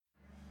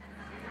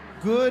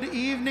Good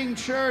evening,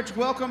 church.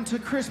 Welcome to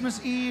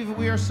Christmas Eve.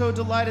 We are so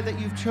delighted that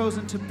you've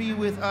chosen to be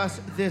with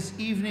us this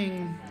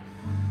evening.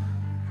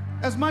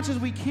 As much as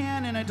we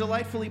can in a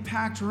delightfully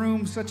packed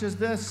room such as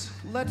this,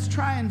 let's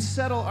try and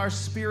settle our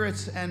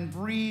spirits and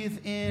breathe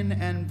in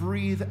and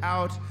breathe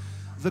out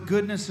the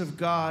goodness of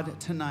God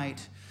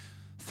tonight.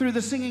 Through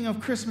the singing of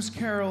Christmas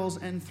carols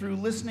and through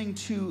listening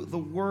to the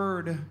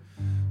Word,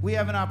 we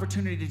have an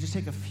opportunity to just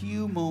take a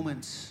few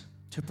moments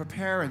to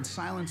prepare and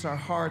silence our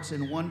hearts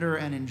in wonder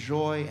and in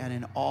joy and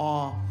in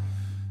awe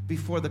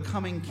before the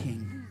coming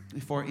King,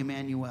 before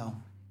Emmanuel.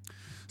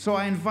 So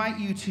I invite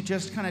you to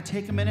just kind of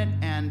take a minute.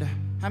 And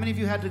how many of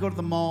you had to go to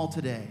the mall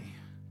today?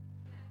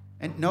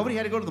 And nobody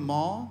had to go to the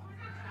mall?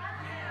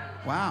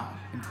 Wow,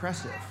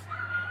 impressive.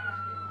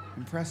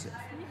 Impressive.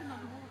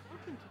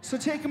 So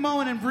take a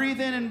moment and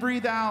breathe in and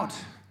breathe out,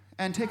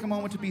 and take a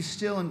moment to be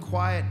still and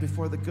quiet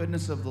before the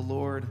goodness of the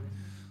Lord.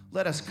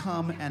 Let us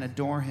come and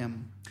adore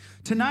him.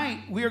 Tonight,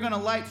 we are going to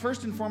light,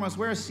 first and foremost,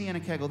 where is Sienna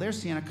Kegel? There's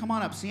Sienna. Come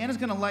on up. Sienna's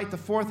going to light the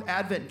fourth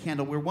Advent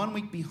candle. We're 1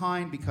 week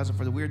behind because of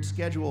the weird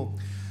schedule.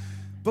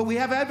 But we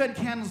have Advent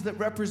candles that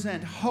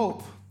represent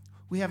hope.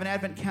 We have an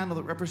Advent candle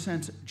that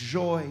represents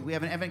joy. We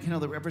have an Advent candle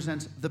that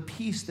represents the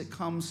peace that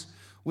comes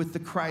with the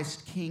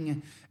Christ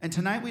King. And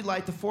tonight we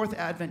light the fourth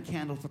Advent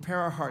candle to prepare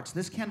our hearts.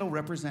 This candle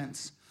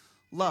represents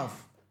love.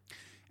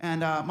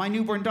 And my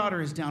newborn daughter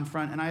is down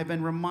front, and I have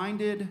been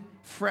reminded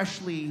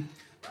freshly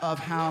of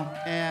how,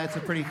 it's a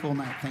pretty cool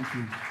night, thank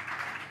you.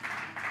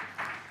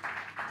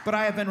 But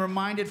I have been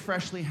reminded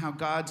freshly how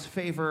God's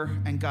favor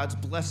and God's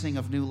blessing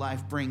of new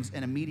life brings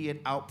an immediate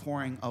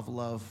outpouring of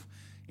love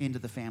into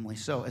the family.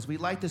 So as we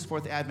light this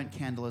fourth Advent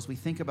candle, as we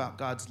think about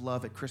God's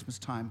love at Christmas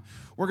time,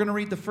 we're going to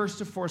read the first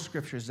of 4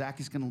 scriptures.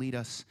 Zach is going to lead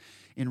us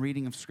in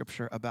reading of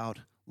scripture about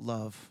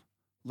love.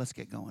 Let's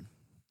get going.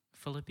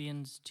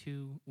 Philippians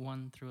 2,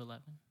 1 through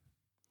 11.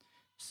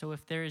 So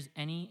if there is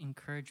any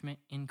encouragement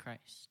in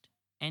Christ,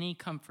 any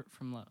comfort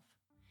from love,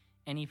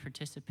 any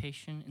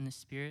participation in the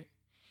Spirit,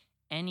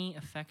 any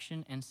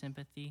affection and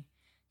sympathy,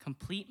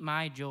 complete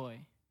my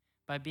joy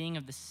by being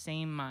of the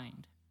same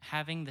mind,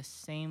 having the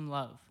same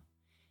love,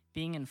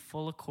 being in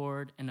full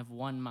accord and of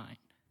one mind.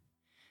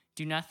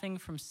 Do nothing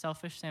from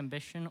selfish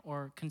ambition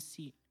or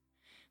conceit,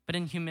 but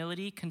in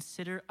humility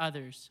consider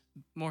others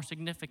more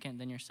significant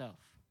than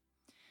yourself.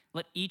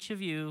 Let each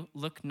of you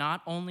look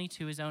not only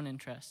to his own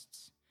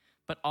interests,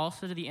 but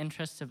also to the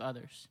interests of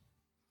others.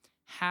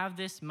 Have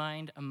this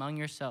mind among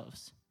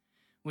yourselves,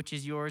 which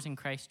is yours in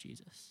Christ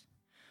Jesus,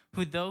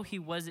 who though he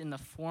was in the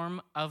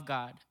form of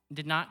God,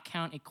 did not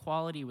count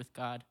equality with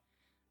God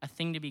a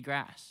thing to be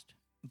grasped,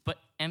 but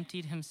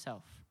emptied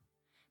himself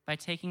by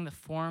taking the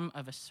form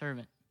of a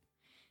servant,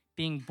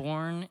 being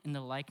born in the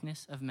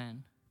likeness of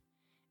men,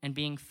 and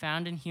being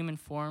found in human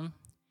form,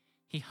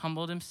 he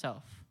humbled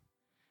himself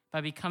by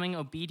becoming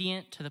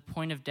obedient to the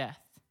point of death,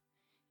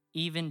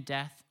 even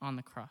death on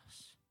the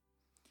cross.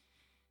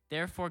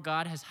 Therefore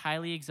God has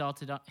highly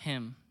exalted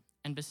him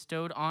and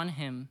bestowed on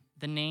him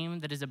the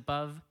name that is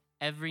above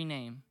every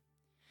name,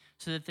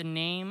 so that the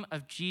name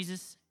of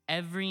Jesus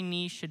every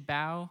knee should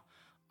bow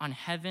on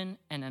heaven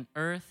and on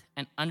earth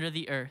and under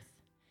the earth,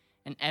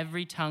 and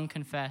every tongue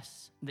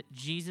confess that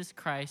Jesus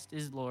Christ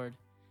is Lord,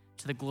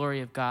 to the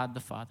glory of God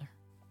the Father.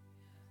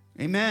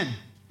 Amen.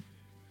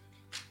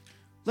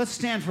 Let's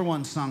stand for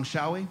one song,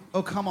 shall we?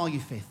 Oh, come all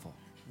you faithful.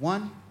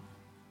 1,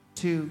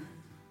 2,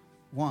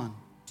 1,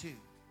 2, 3.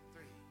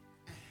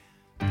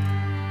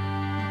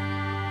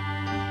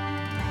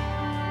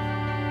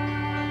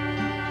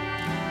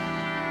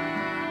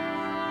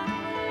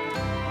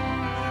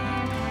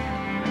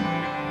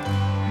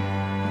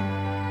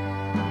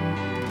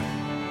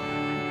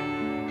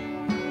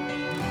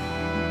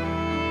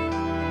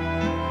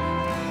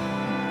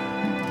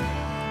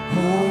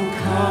 Oh,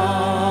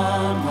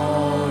 come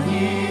all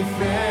ye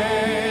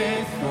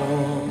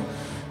faithful,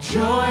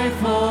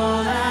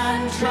 joyful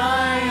and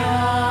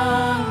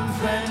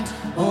triumphant.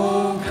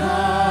 Oh,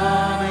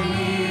 come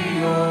ye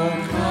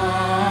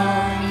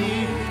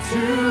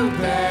to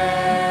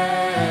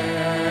Bethlehem.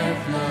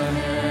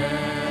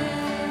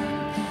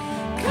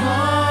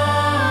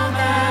 Come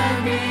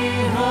and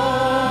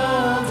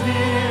behold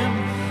him,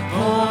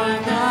 born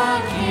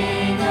the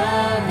King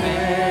of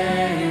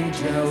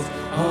angels.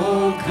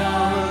 Oh,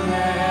 come,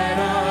 let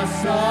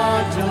us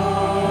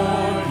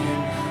adore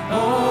him.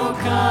 Oh,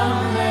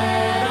 come,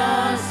 let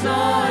us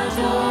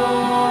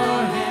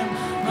adore him.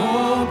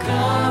 Oh,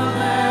 come,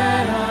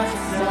 let us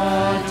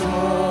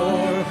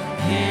adore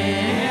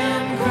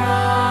him,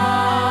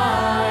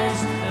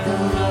 Christ the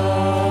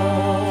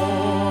Lord.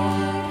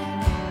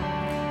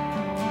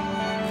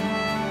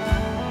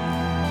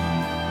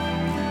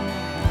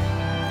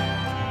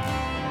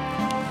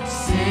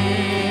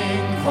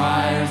 Sing,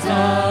 choirs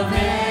of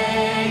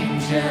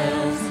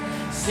angels,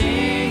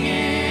 sing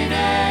in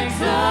exaltation.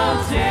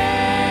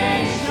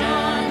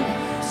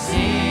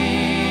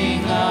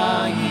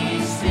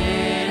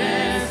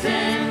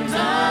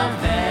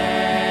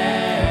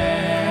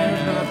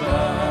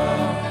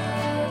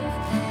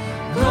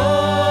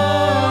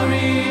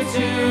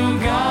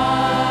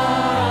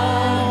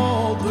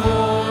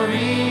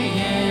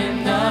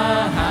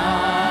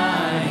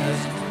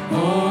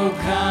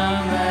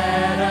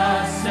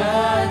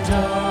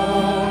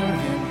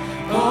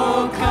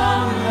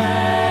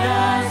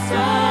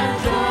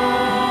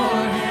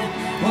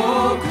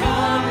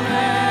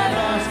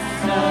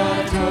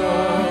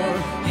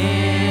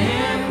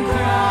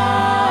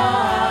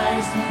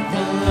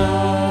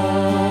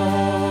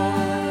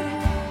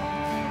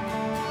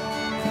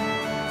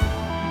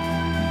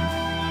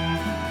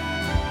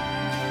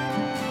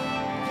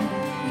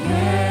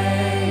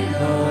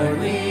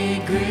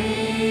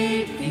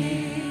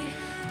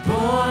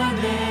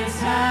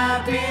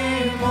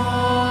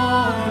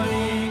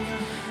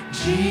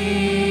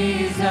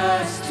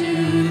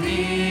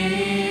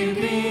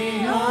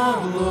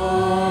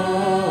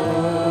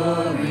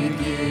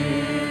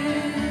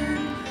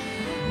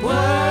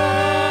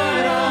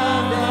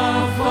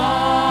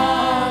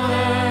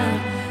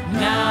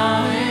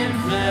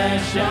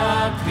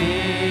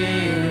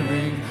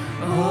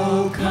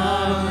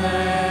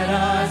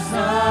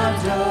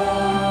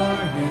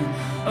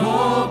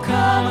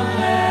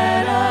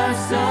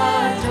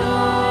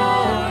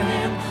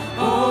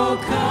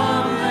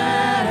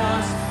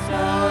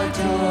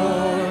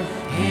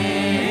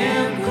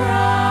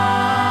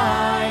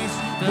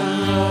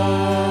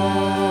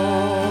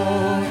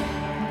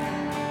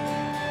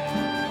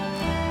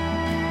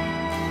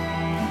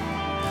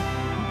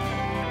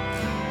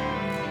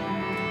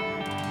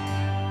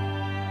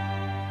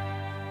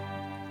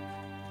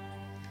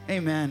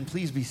 Amen.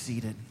 Please be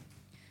seated.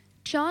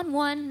 John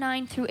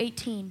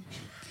 1:9-18.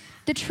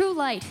 The true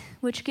light,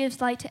 which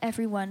gives light to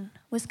everyone,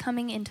 was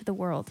coming into the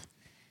world.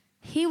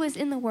 He was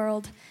in the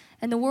world,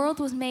 and the world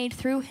was made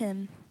through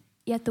him,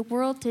 yet the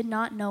world did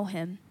not know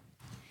him.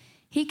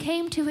 He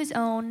came to his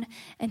own,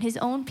 and his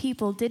own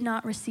people did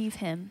not receive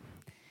him.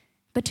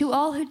 But to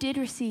all who did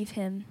receive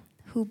him,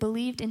 who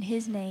believed in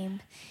his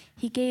name,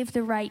 he gave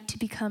the right to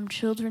become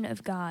children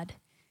of God,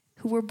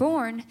 who were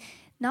born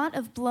not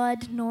of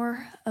blood,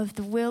 nor of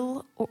the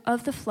will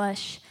of the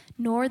flesh,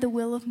 nor the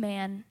will of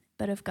man,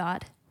 but of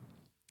God.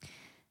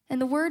 And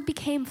the Word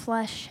became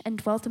flesh and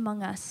dwelt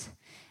among us,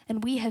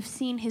 and we have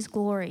seen his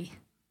glory,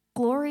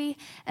 glory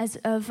as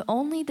of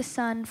only the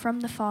Son from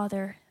the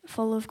Father,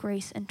 full of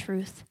grace and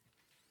truth.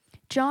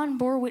 John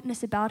bore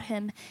witness about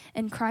him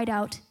and cried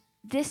out,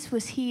 "This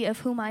was he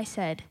of whom I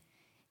said,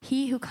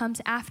 'He who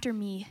comes after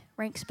me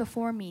ranks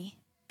before me,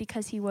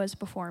 because he was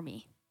before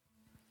me.'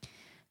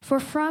 For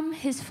from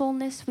his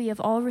fullness we have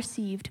all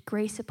received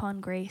grace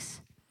upon grace.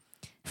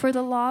 For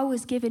the law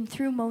was given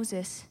through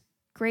Moses,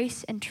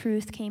 grace and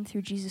truth came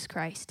through Jesus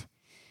Christ.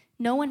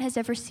 No one has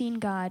ever seen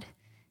God,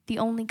 the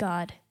only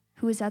God,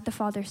 who is at the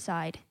Father's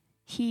side.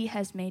 He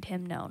has made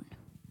him known."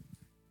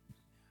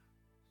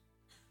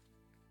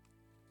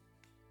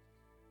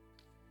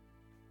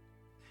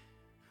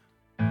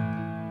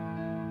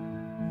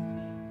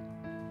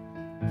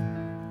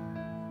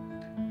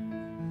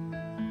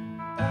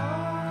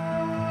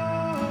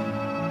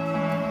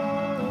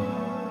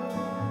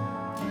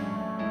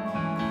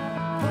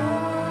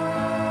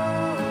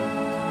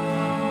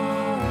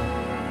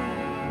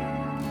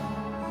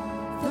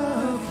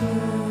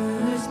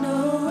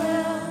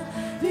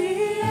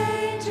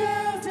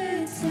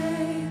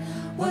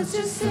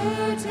 Just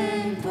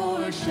certain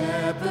poor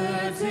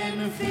shepherds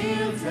in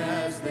fields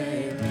as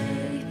they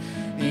lay,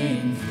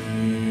 in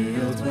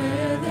fields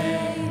where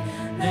they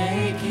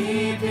lay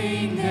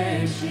keeping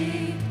their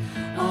sheep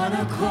on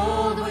a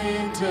cold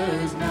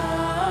winter's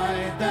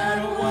night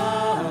that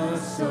was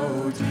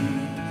so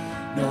deep.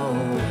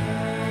 Noel,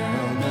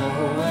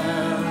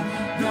 Noel,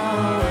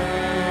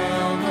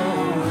 Noel,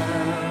 Noel,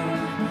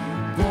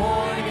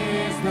 born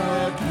is the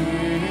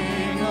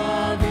King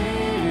of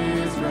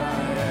Israel.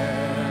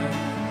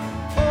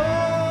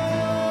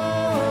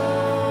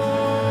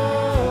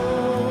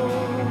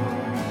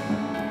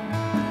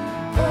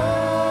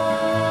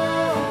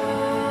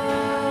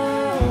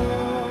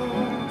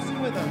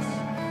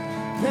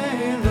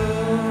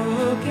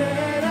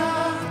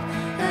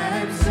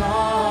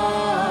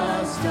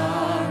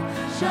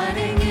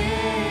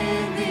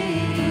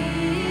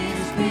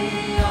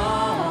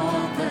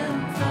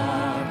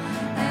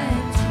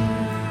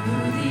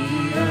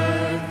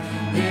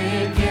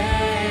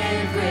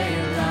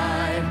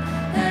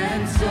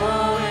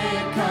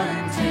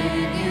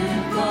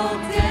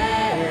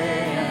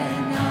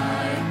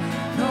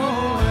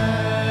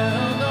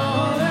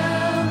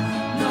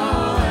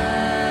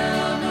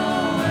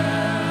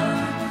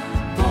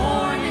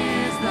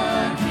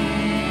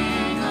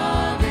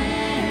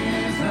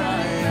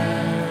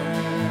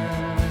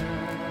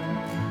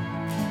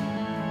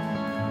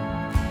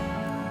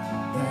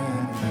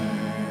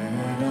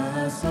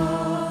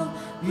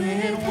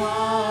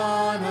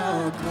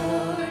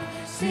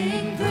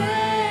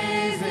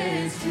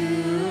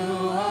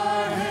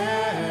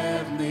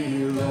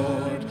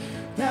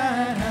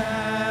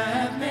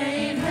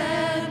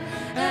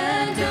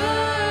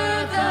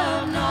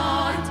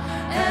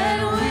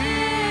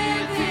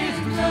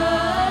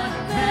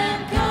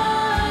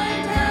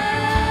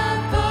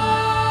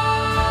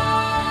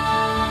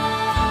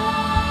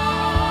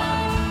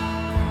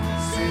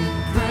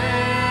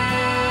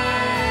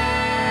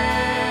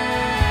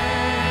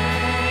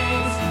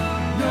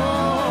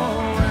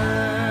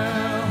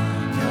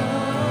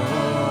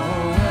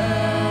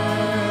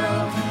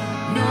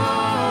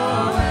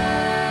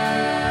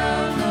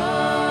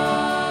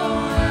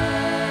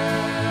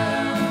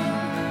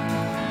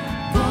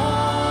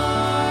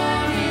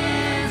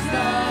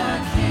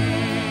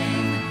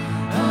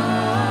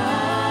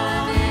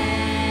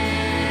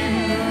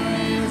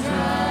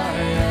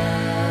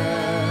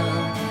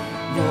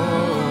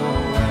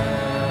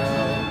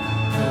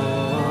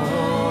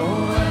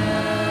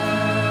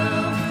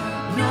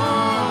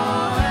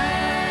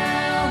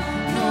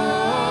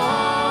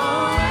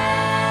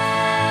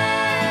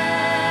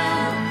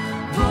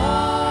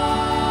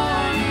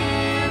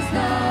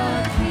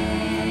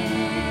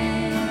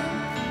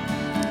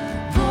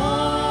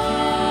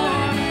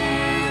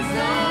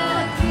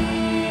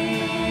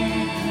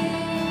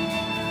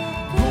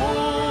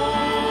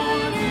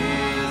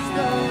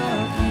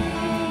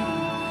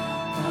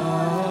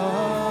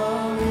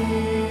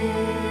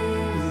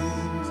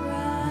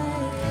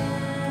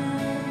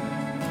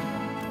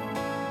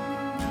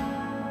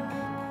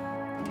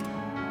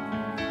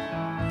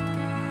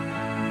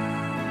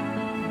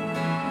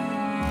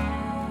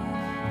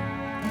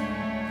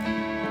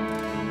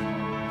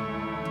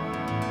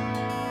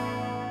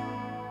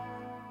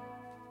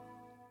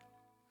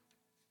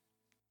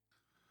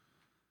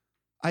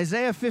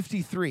 Isaiah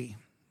 53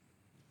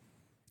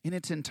 in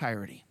its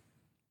entirety.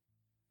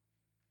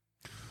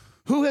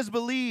 Who has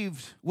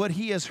believed what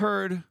he has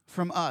heard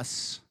from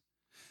us?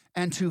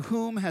 And to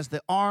whom has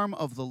the arm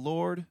of the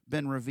Lord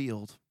been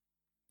revealed?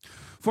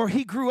 For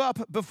he grew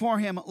up before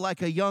him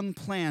like a young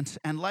plant,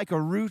 and like a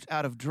root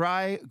out of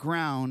dry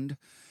ground.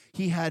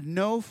 He had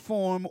no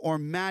form or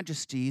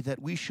majesty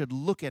that we should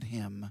look at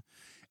him,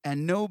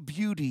 and no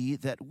beauty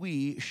that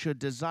we should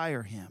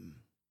desire him.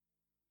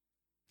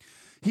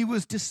 He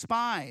was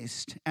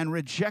despised and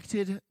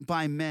rejected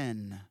by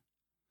men,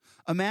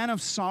 a man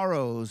of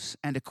sorrows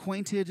and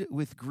acquainted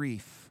with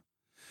grief,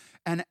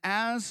 and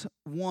as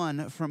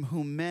one from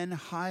whom men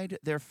hide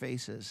their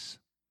faces.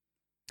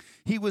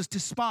 He was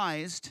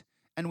despised,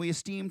 and we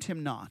esteemed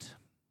him not.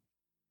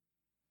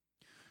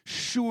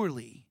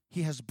 Surely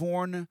he has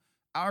borne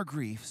our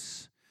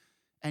griefs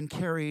and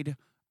carried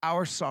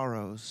our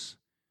sorrows,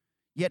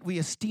 yet we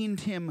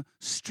esteemed him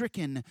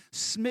stricken,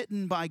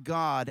 smitten by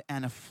God,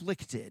 and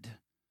afflicted.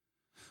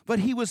 But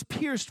he was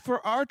pierced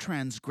for our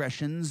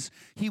transgressions,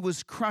 he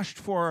was crushed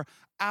for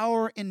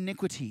our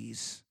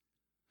iniquities.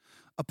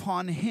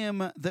 Upon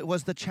him that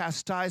was the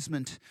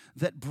chastisement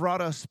that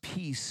brought us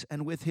peace,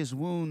 and with his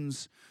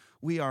wounds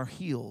we are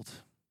healed.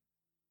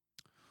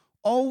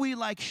 All we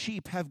like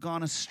sheep have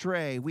gone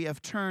astray. We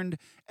have turned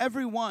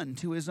every one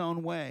to his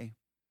own way.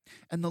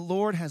 And the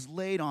Lord has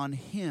laid on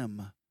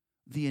him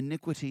the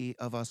iniquity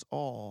of us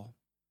all.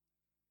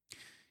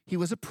 He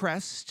was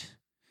oppressed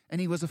and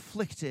he was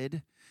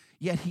afflicted,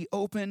 yet he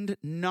opened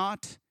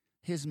not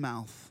his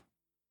mouth.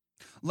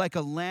 Like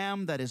a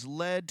lamb that is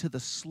led to the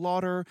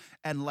slaughter,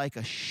 and like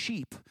a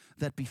sheep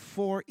that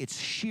before its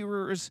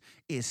shearers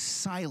is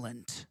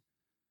silent,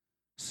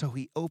 so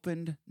he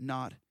opened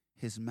not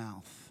his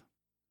mouth.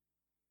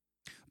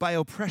 By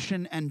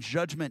oppression and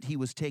judgment he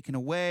was taken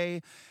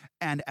away.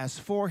 And as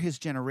for his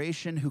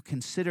generation, who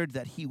considered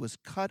that he was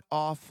cut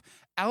off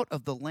out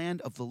of the land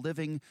of the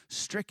living,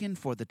 stricken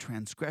for the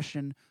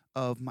transgression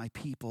of my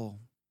people.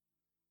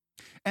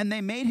 And they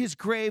made his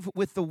grave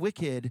with the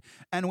wicked,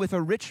 and with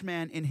a rich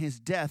man in his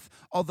death,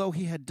 although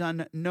he had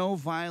done no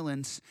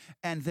violence,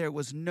 and there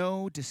was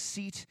no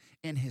deceit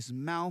in his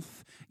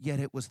mouth, yet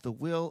it was the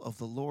will of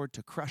the Lord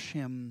to crush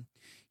him.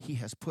 He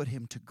has put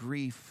him to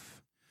grief.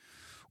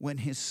 When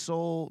his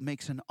soul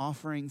makes an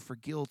offering for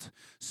guilt,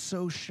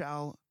 so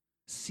shall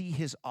see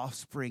his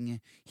offspring.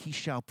 He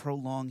shall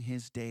prolong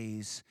his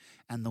days,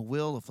 and the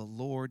will of the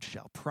Lord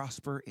shall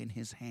prosper in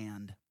his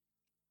hand.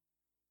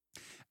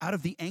 Out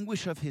of the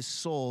anguish of his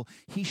soul,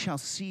 he shall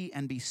see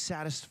and be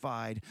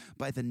satisfied.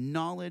 By his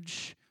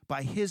knowledge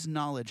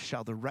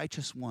shall the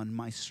righteous one,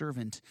 my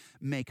servant,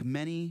 make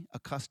many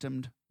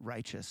accustomed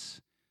righteous,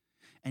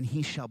 and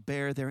he shall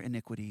bear their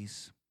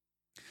iniquities.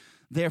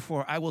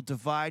 Therefore, I will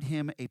divide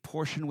him a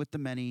portion with the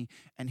many,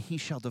 and he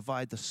shall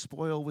divide the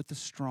spoil with the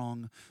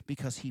strong,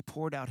 because he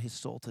poured out his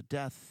soul to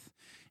death.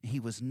 He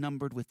was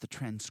numbered with the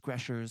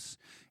transgressors,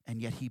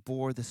 and yet he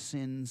bore the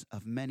sins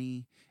of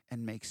many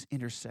and makes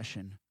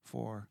intercession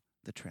for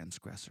the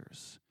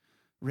transgressors.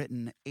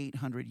 Written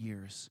 800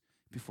 years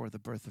before the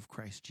birth of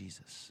Christ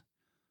Jesus.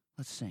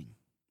 Let's sing.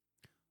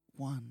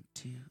 1,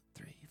 2,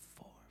 3,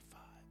 4, 5,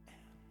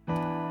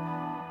 and...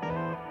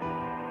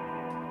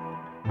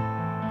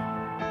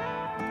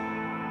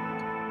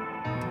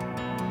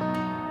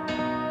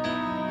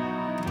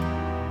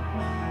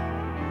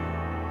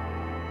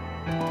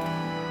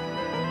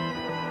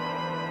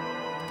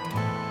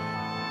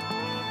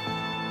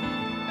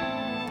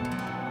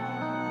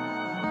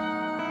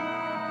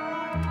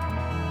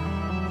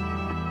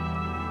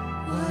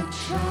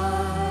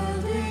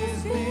 Child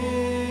is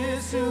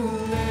this who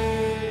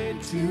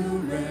laid to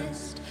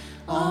rest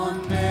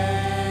on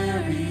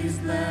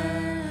Mary's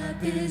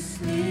lap is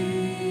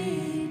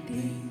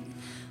sleeping,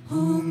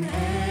 whom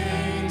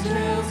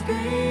angels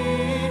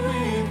greet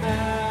with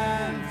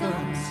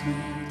anthems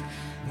sweet,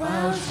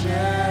 while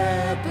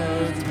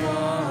shepherds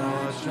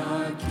watch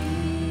our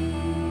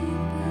keeping.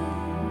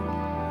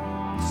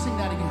 Sing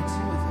that again.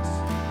 Sing with us.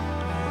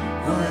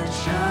 What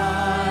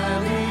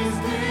child is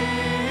this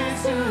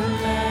who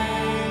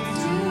laid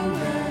to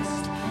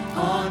rest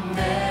on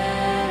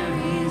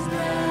Mary's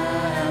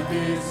lap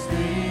is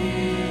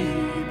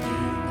sleeping,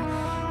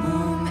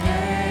 whom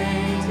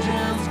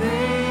angels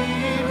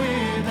greet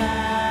with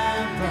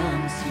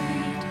anthems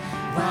sweet,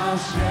 while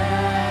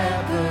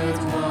shepherds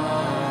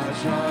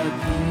watch our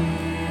keeping.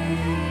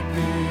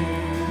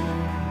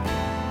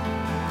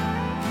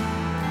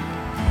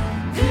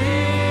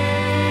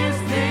 This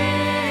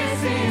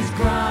is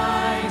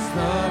Christ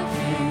the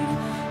King,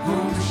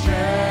 whom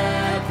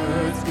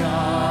shepherds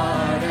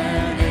guard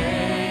and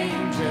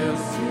angels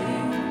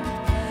sing.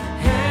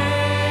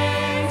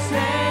 Haste,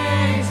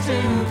 haste to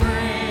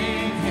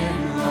bring him,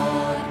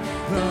 Lord,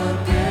 the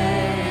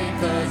babe,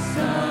 the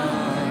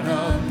Son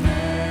of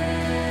Mary.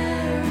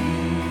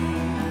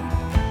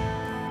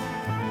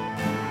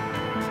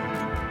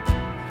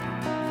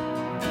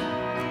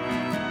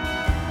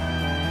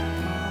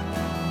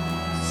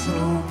 So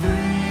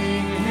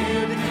bring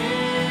him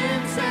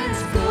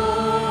incense,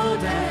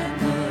 gold, and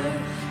myrrh.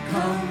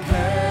 Come,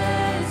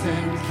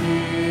 peasant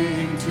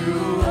king, to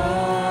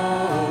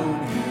own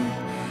him,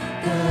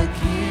 the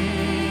King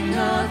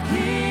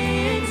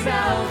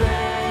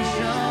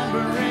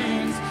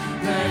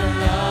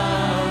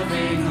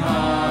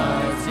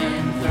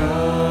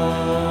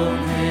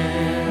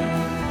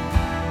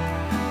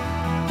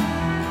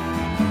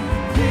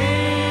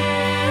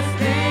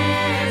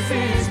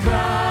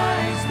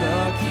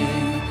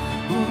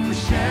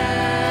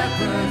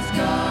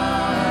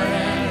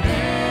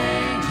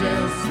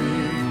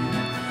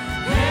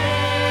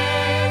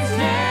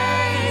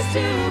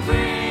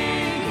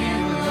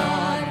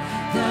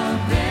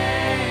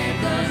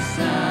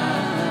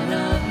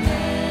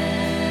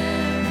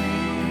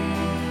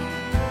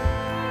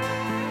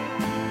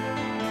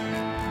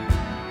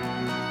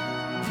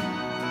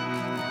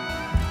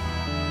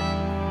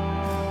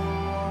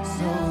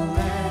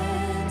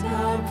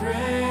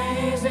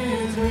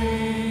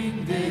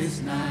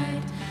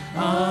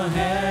all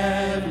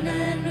heaven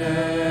and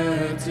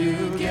earth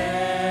together.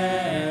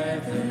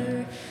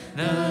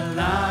 The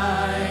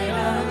light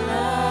of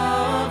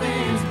love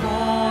is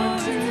born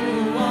to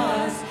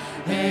us.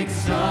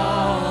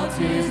 Exalt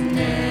his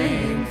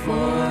name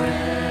forever.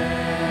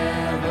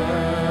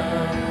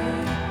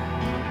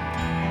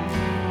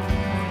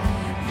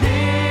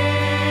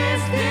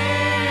 This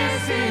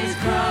is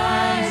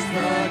Christ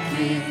the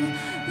King.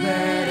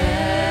 Let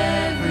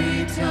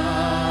every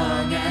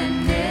tongue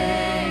and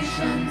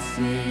nation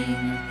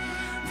sing.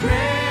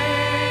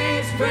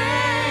 Praise,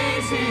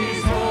 praise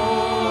his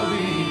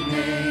holy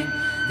name,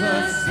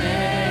 the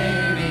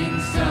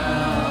saving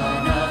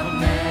Son of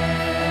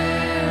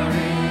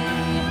Mary.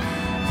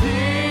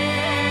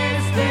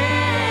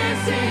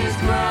 This is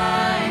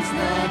Christ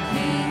the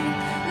King.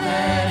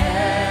 Let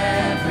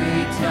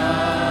every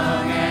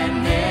tongue and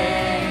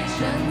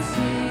nation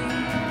sing.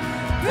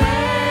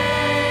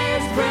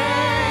 Praise,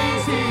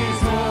 praise his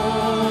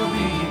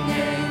holy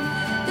name,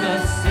 the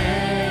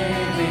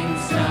saving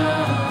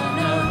Son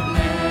of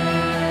Mary.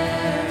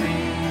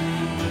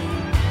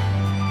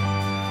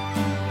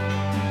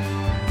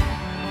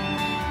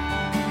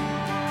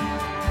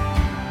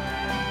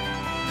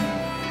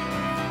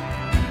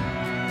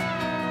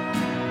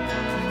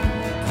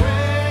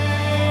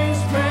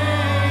 Praise,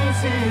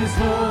 praise his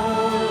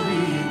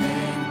holy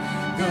name,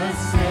 the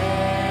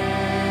saving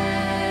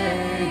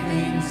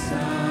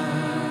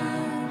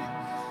Son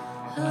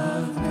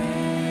of Mary.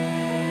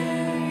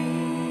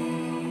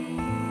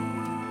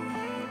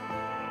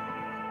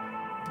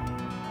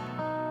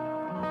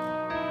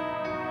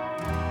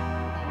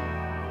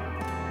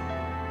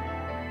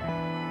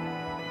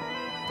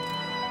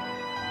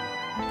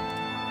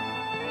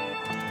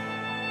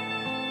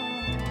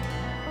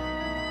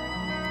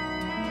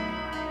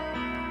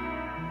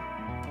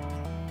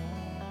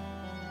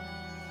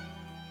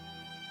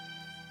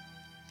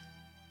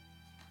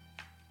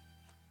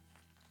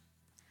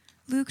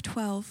 Luke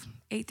 12,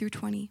 8 through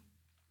 20.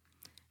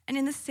 And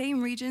in the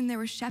same region there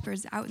were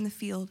shepherds out in the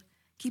field,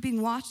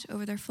 keeping watch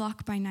over their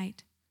flock by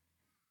night.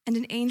 And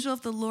an angel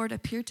of the Lord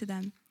appeared to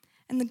them,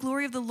 and the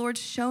glory of the Lord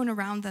shone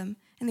around them,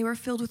 and they were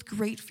filled with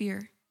great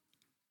fear.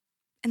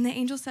 And the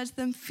angel said to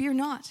them, "Fear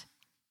not,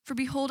 for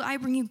behold, I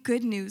bring you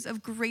good news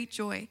of great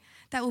joy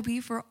that will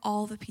be for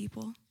all the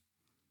people.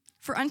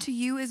 For unto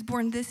you is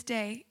born this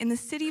day in the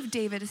city of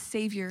David a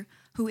Savior,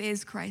 who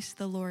is Christ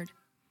the Lord.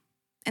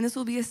 And this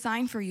will be a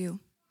sign for you.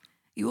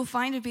 You will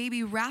find a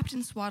baby wrapped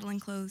in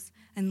swaddling clothes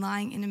and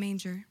lying in a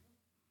manger."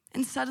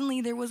 And suddenly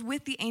there was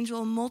with the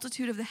angel a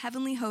multitude of the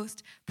heavenly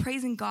host,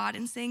 praising God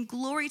and saying,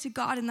 "Glory to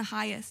God in the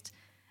highest,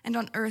 and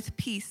on earth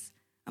peace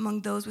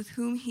among those with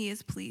whom he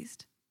is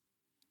pleased."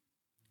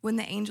 When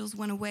the angels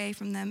went away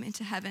from them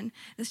into heaven,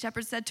 the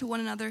shepherds said to one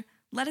another,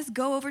 "Let us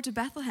go over to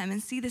Bethlehem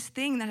and see this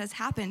thing that has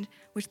happened,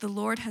 which the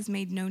Lord has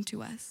made known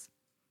to us."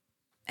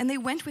 And they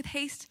went with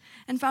haste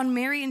and found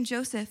Mary and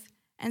Joseph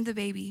and the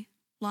baby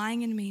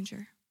lying in a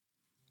manger.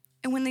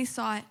 And when they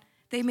saw it,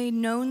 they made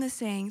known the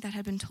saying that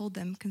had been told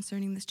them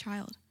concerning this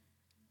child.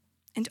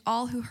 And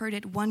all who heard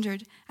it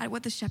wondered at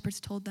what the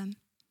shepherds told them.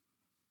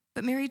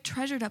 But Mary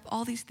treasured up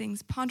all these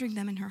things, pondering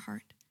them in her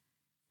heart.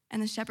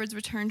 And the shepherds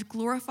returned,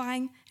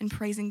 glorifying and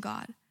praising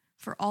God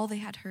for all they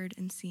had heard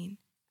and seen,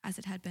 as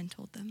it had been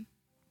told them.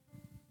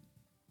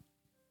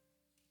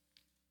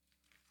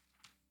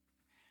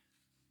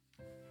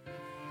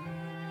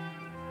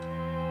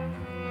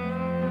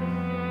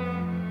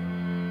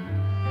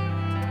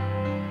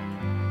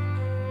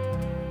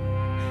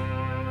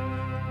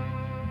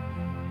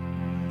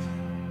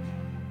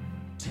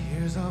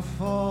 Tears are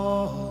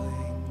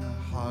falling,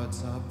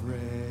 hearts are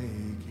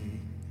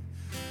breaking.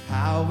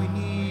 How we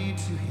need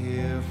to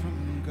hear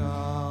from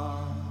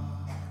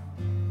God.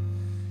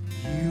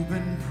 You've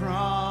been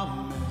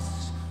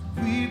promised,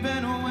 we've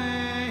been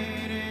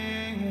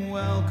waiting.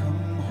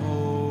 Welcome,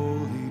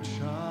 Holy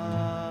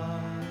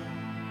Child.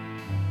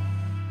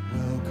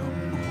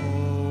 Welcome,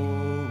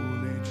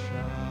 Holy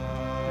Child.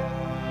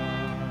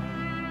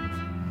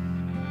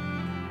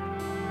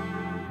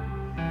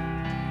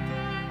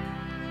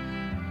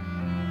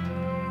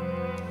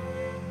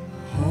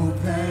 Hope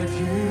that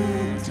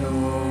you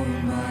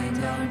don't mind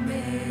our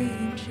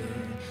manger.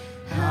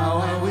 How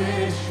I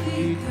wish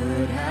we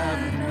could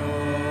have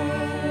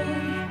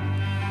known.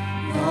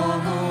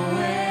 Long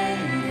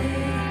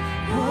awaited,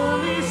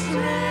 holy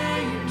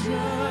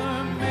stranger,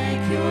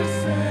 make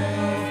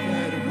yourself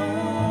at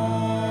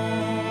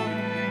home.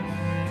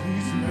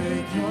 Please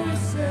make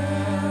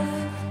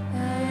yourself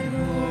at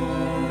home.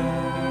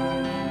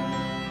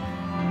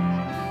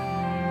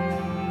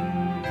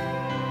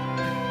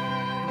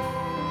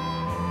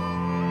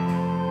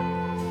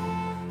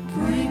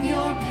 Bring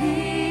your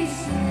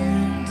peace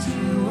into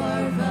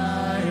our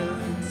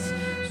violence.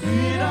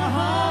 Bid our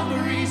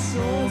hungry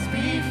souls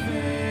be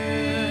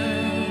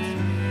filled.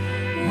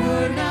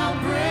 We're now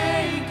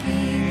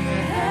breaking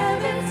the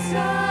heaven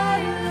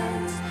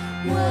silence.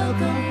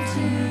 Welcome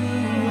to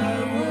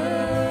our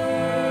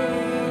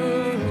world.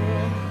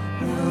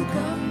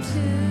 Welcome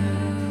to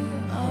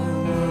our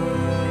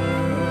world.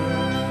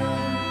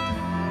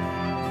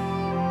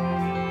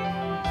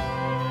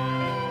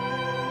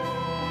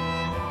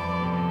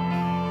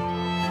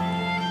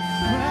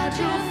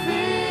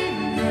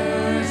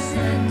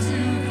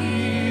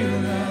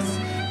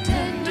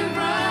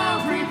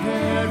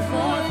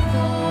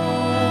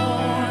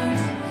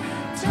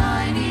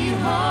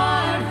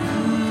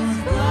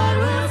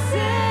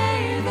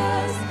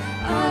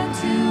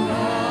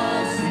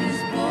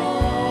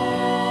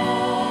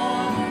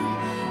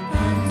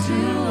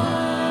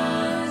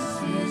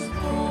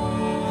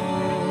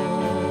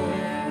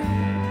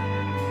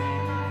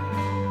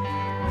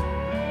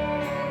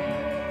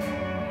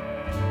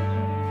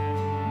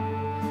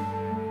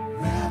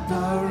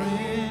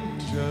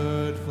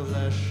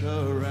 church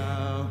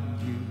around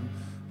you.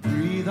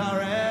 Breathe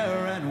our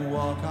air and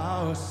walk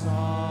our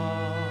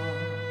song.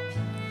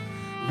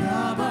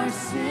 Rob our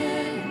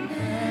sin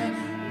and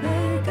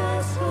make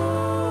us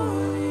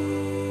holy.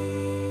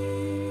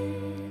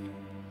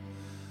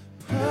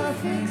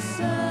 Perfect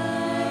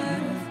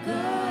Son of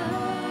God,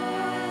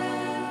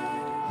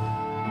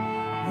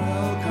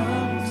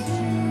 welcome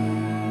to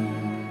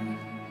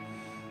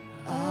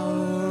our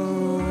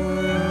world.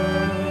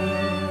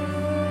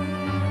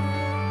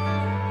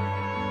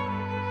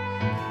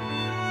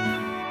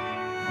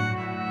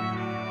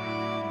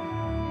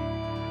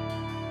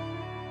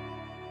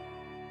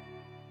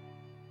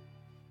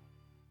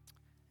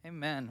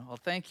 Amen. Well,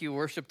 thank you,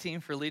 worship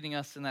team, for leading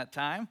us in that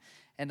time.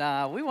 And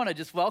we want to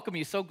just welcome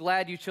you. So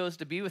glad you chose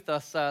to be with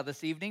us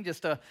this evening.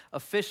 Just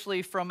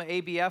officially from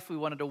ABF, we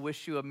wanted to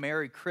wish you a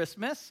Merry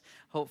Christmas.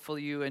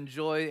 Hopefully you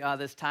enjoy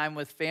this time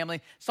with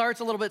family. Sorry it's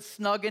a little bit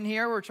snug in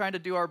here. We're trying to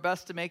do our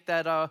best to make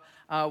that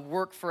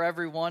work for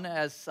everyone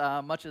as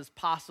much as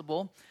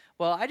possible.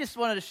 Well, I just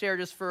wanted to share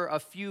just for a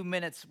few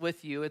minutes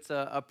with you. It's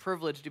a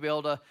privilege to be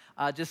able to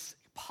just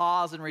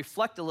pause and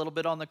reflect a little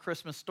bit on the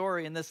Christmas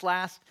story. In this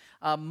last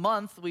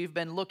month, we've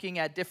been looking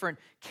at different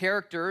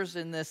characters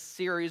in this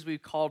series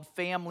we've called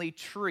Family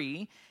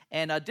Tree,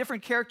 and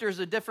different characters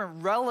are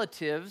different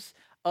relatives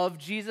of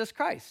Jesus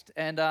Christ.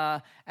 And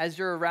as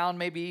you're around,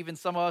 maybe even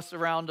some of us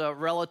around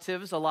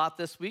relatives a lot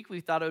this week,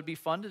 we thought it would be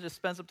fun to just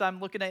spend some time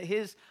looking at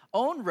his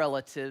own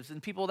relatives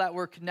and people that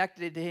were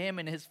connected to him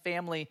and his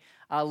family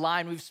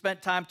line. We've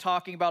spent time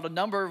talking about a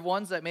number of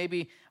ones that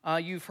maybe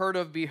you've heard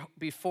of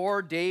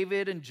before,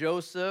 David and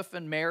Joseph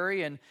and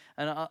Mary, and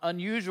an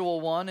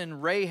unusual one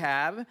in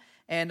Rahab.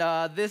 And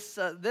this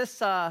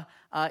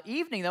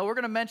evening, though, we're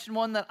going to mention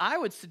one that I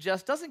would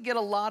suggest doesn't get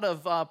a lot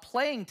of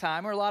playing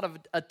time or a lot of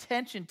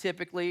attention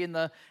typically in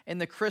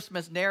the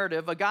Christmas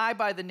narrative. A guy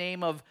by the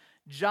name of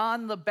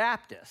John the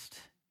Baptist.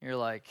 You're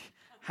like,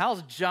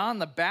 how's John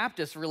the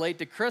Baptist relate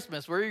to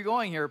Christmas? Where are you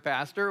going here,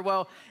 Pastor?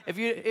 Well, if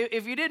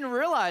you didn't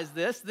realize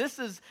this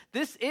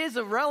is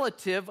a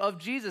relative of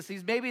Jesus.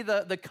 He's maybe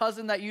the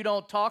cousin that you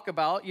don't talk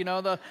about. You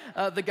know,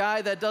 the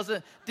guy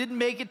that didn't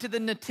make it to the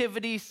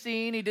nativity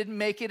scene. He didn't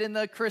make it in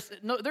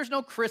there's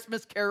no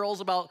Christmas carols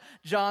about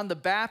John the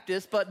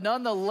Baptist, but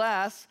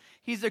nonetheless,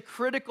 he's a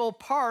critical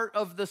part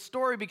of the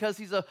story because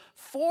he's a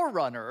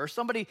forerunner or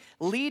somebody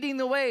leading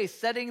the way,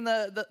 setting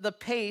the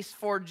pace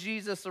for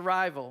Jesus'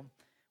 arrival.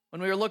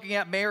 When we were looking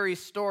at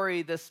Mary's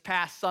story this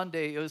past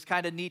Sunday, it was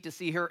kind of neat to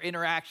see her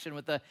interaction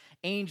with the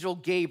angel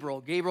Gabriel.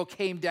 Gabriel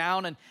came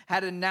down and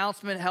had an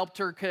announcement, helped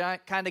her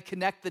kind of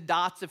connect the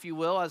dots, if you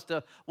will, as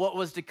to what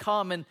was to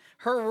come. And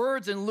her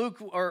words in Luke,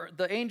 or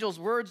the angel's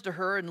words to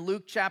her in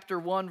Luke chapter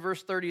 1,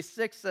 verse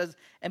 36 says,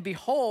 "And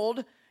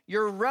behold,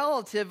 your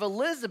relative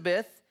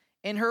Elizabeth,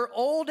 in her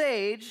old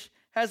age,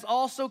 has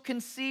also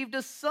conceived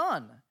a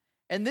son.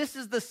 And this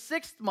is the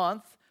 6th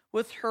month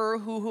with her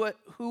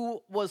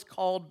who was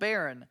called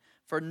barren,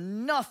 for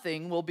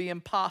nothing will be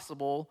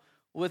impossible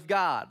with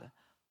God."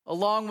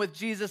 Along with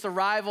Jesus'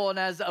 arrival, and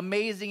as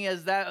amazing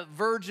as that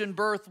virgin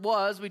birth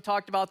was, we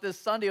talked about this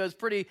Sunday, it was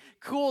pretty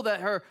cool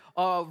that her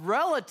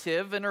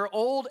relative in her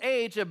old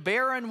age, a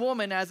barren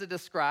woman as it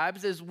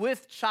describes, is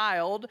with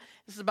child.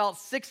 This is about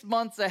 6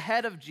 months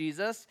ahead of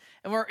Jesus,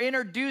 and we're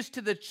introduced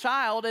to the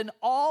child in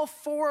all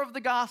 4 of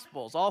the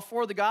Gospels. All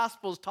 4 of the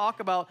Gospels talk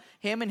about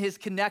him and his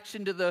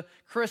connection to the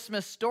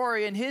Christmas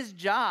story, and his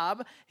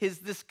job,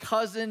 this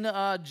cousin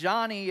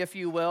Johnny, if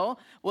you will,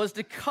 was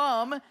to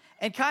come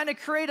and kind of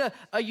create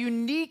a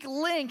unique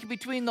link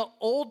between the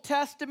Old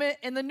Testament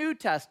and the New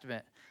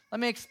Testament.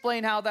 Let me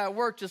explain how that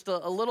worked just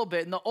a little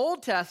bit. In the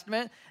Old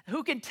Testament,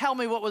 who can tell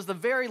me what was the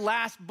very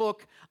last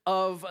book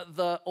of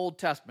the Old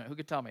Testament? Who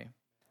could tell me?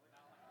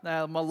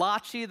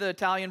 Malachi, the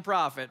Italian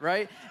prophet,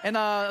 right? And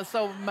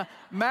so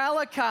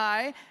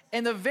Malachi,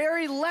 and the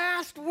very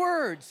last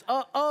words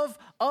of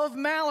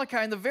Malachi,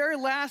 and the very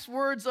last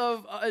words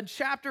of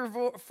chapter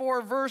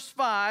 4, verse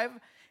 5,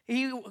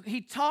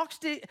 he talks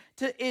to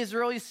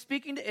Israel. He's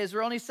speaking to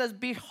Israel, and he says,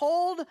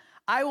 "Behold,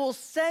 I will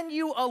send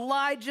you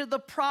Elijah the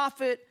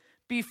prophet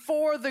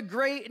before the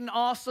great and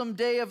awesome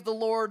day of the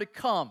Lord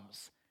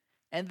comes."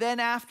 And then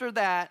after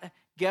that,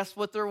 guess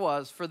what there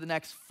was for the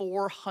next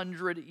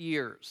 400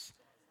 years?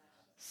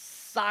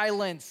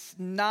 Silence,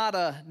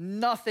 nada,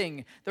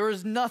 nothing. There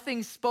was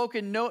nothing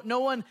spoken, no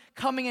one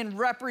coming and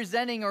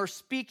representing or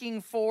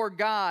speaking for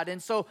God.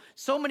 And so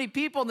many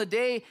people in the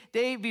day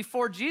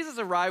before Jesus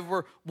arrived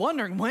were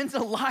wondering, when's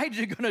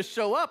Elijah going to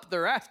show up?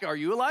 They're asking, are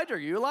you Elijah? Are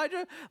you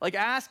Elijah? Like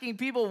asking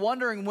people,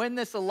 wondering when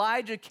this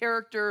Elijah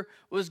character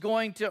was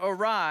going to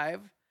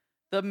arrive.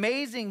 The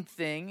amazing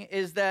thing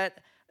is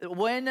that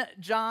when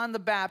John the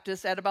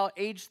Baptist, at about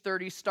age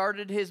 30,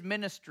 started his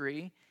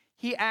ministry,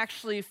 he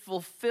actually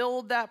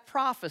fulfilled that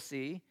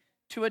prophecy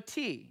to a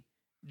T.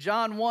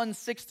 John 1,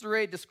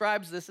 6-8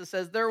 describes this. It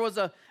says, "There was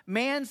a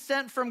man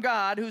sent from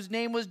God whose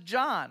name was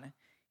John.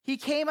 He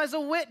came as a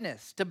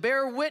witness to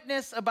bear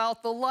witness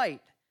about the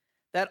light,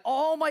 that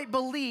all might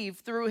believe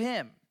through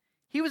him.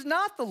 He was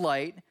not the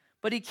light,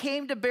 but he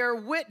came to bear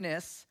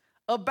witness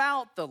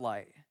about the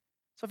light."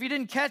 So if you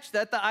didn't catch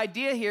that, the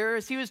idea here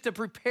is he was to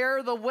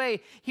prepare the way.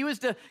 He was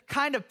to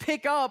kind of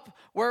pick up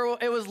where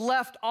it was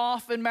left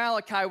off in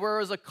Malachi, where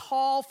it was a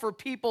call for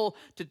people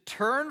to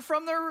turn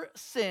from their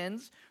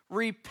sins,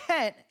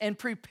 repent, and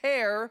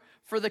prepare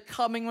for the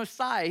coming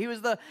Messiah. He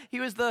was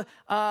the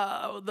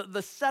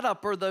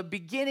setup or the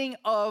beginning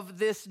of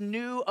this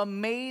new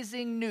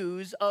amazing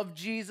news of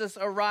Jesus'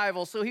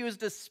 arrival. So he was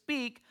to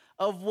speak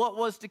of what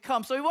was to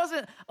come. So he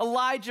wasn't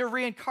Elijah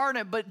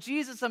reincarnate, but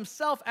Jesus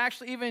himself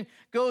actually even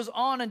goes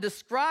on and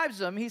describes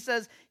him. He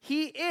says,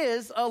 he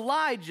is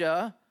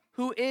Elijah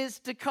who is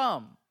to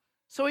come.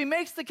 So he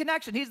makes the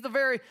connection. He's the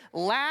very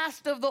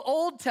last of the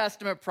Old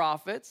Testament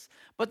prophets,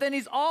 but then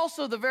he's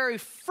also the very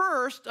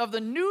first of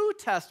the New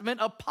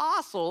Testament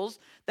apostles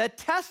that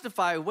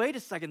testify, wait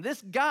a second,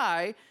 this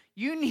guy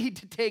you need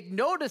to take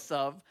notice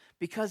of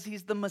because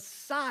he's the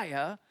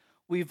Messiah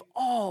we've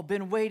all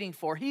been waiting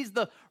for. He's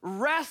the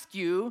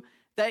rescue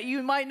that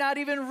you might not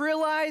even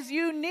realize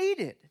you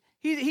needed.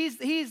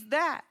 He's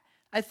that.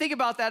 I think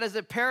about that as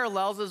it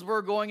parallels as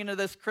we're going into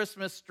this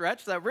Christmas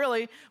stretch, that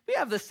really we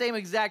have the same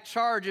exact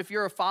charge if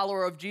you're a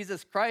follower of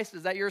Jesus Christ,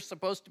 is that you're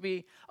supposed to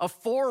be a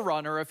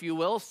forerunner, if you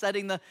will,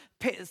 setting the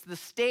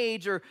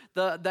stage or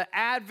the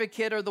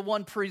advocate or the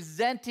one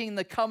presenting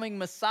the coming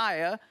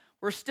Messiah.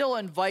 We're still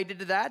invited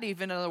to that,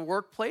 even in the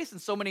workplace,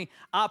 and so many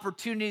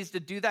opportunities to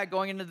do that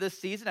going into this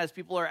season as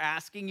people are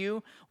asking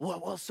you,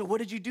 well, so what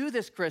did you do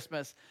this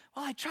Christmas?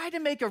 Well, I tried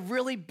to make a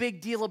really big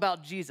deal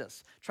about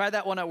Jesus. Try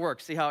that one at work,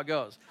 see how it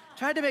goes.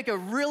 Tried to make a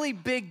really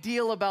big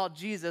deal about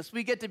Jesus.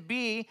 We get to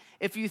be,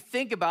 if you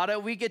think about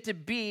it, we get to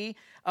be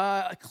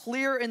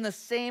clear in the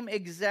same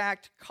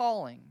exact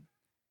calling.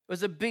 It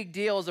was a big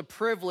deal, it was a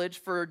privilege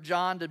for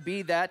John to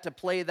be that, to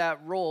play that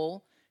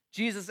role.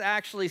 Jesus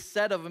actually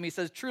said of him, he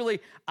says, truly,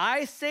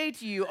 I say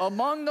to you,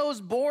 among those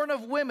born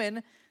of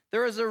women,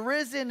 there has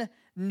arisen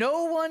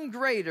no one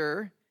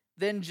greater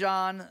than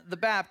John the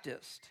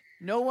Baptist.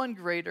 No one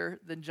greater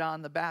than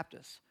John the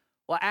Baptist.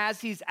 Well,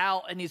 as he's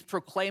out and he's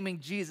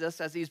proclaiming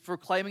Jesus, as he's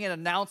proclaiming and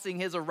announcing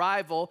his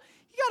arrival,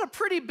 he got a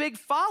pretty big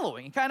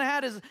following. He kind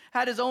of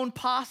had his own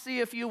posse,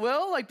 if you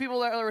will, like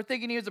people that were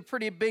thinking he was a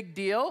pretty big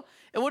deal.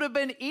 It would have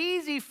been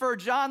easy for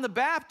John the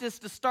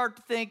Baptist to start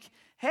to think,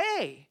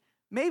 hey,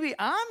 maybe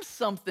I'm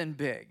something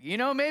big,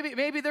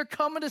 maybe they're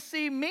coming to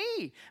see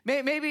me.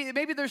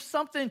 Maybe there's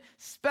something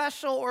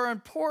special or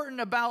important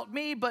about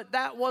me, but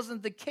that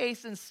wasn't the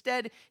case.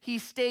 Instead, he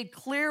stayed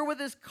clear with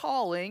his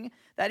calling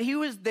that he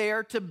was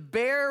there to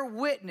bear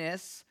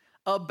witness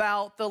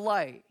about the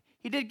light.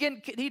 He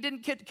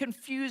didn't get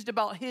confused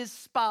about his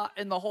spot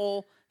in the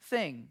whole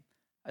thing.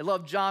 I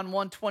love John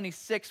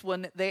 1:26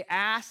 when they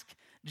ask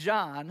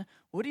John,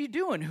 what are you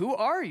doing? Who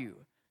are you?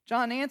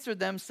 John answered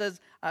them,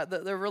 says,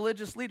 the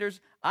religious leaders,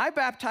 I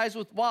baptize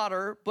with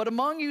water, but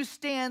among you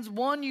stands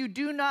one you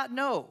do not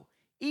know,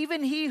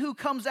 even he who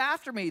comes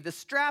after me, the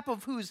strap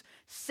of whose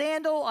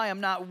sandal I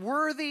am not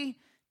worthy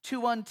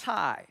to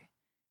untie.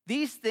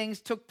 These things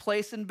took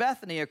place in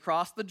Bethany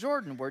across the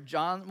Jordan, where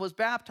John was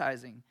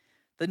baptizing.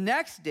 The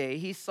next day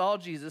he saw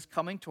Jesus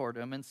coming toward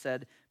him and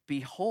said,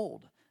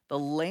 behold, the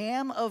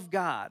Lamb of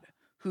God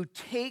who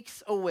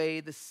takes away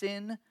the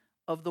sin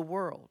of the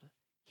world.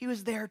 He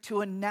was there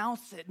to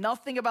announce it.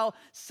 Nothing about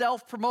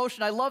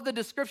self-promotion. I love the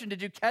description. Did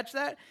you catch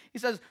that? He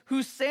says,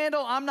 whose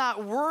sandal I'm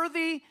not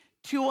worthy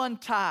to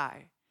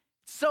untie.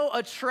 It's so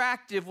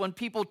attractive when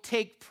people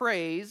take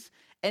praise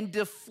and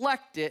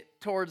deflect it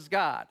towards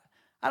God.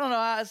 I don't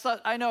know.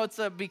 I know it's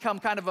become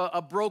kind of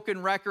a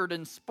broken record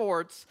in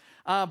sports,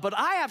 but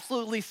I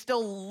absolutely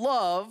still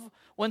love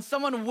when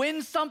someone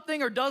wins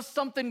something or does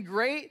something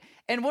great,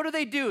 and what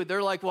do?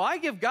 They're like, well, I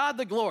give God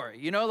the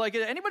glory. Like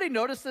anybody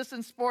notice this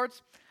in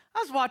sports? I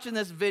was watching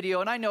this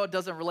video, and I know it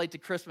doesn't relate to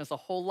Christmas a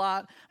whole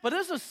lot, but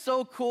this was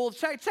so cool.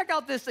 Check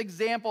out this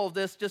example of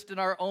this just in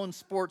our own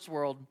sports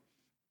world.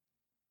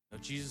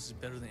 Jesus is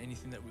better than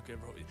anything that we could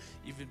ever hope.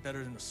 Even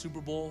better than a Super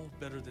Bowl,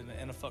 better than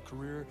an NFL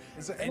career.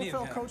 Is an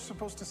NFL coach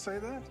supposed to say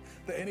that?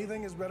 That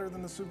anything is better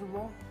than the Super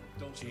Bowl?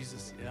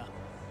 Jesus, yeah.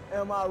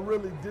 Am I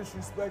really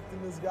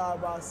disrespecting this guy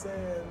by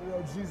saying,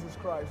 Jesus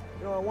Christ?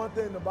 And one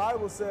thing the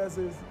Bible says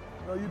is,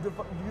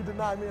 you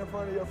deny me in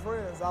front of your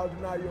friends, I'll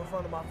deny you in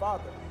front of my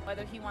Father.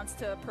 Whether he wants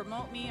to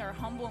promote me or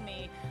humble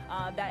me,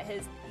 that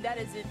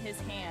is in his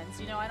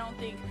hands. I don't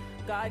think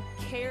God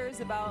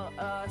cares about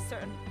a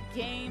certain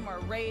game or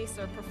race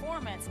or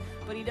performance,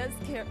 but he does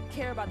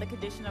care about the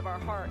condition of our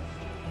heart.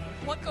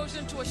 What goes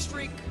into a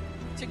streak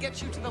to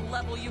get you to the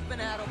level you've been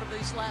at over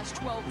these last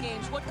 12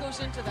 games? What goes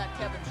into that,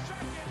 Kevin?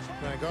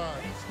 Thank God.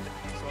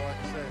 That's all I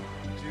can say.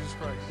 Jesus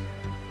Christ.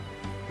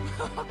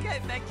 Okay,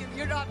 thank you.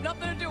 You don't have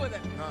nothing to do with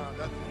it. No,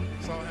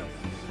 that's all him.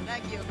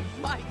 Thank you.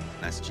 Mike.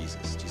 That's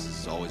Jesus. Jesus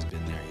has always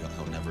been there.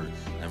 He'll never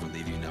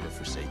leave you, never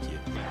forsake you.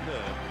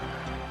 Good.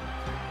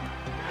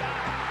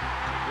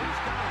 He's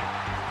coming.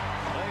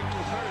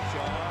 Clayton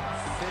Kershaw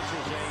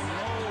pitches a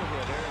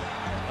no-hitter,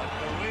 a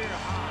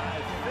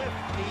career-high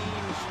 15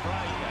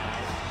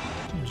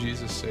 strikeouts.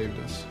 Jesus saved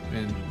us,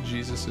 and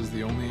Jesus is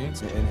the only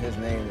answer. In his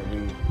name that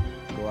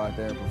we go out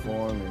there and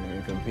perform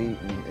and compete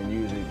and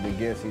use the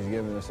gifts he's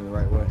given us in the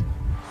right way.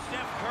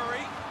 Steph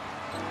Curry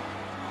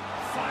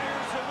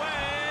fires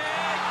away.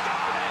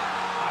 Got it!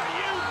 Are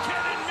you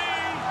kidding me?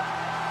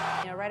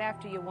 You know, right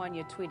after you won,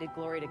 you tweeted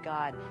glory to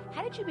God.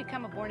 How did you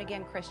become a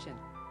born-again Christian?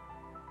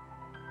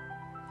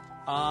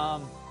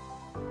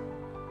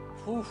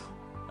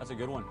 That's a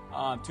good one.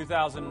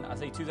 2000,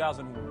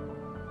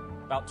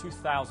 about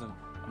 2000,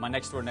 my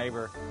next door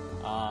neighbor,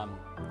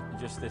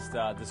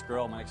 this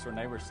girl, my next door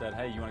neighbor said,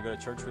 "Hey, you want to go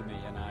to church with me?"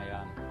 And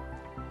I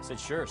said,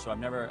 "Sure." So I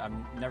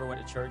never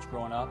went to church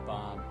growing up.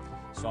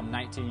 So I'm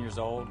 19 years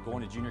old,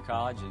 going to junior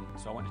college, and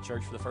so I went to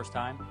church for the first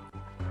time.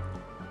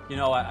 You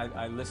know,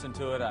 I listened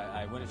to it.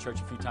 I went to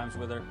church a few times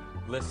with her,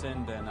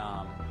 listened, and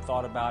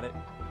thought about it.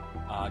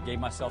 Gave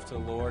myself to the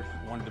Lord,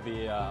 wanted to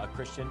be a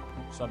Christian,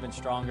 so I've been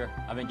stronger.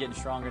 I've been getting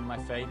stronger in my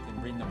faith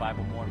and reading the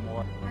Bible more and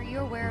more. Are you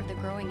aware of the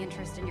growing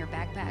interest in your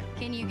backpack?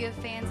 Can you give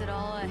fans at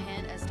all a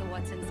hint as to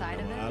what's inside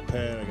of it? My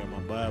iPad, I got my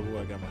Bible,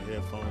 I got my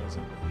headphones,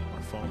 and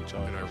my phone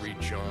charger. And I read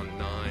John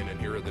 9, and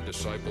here are the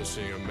disciples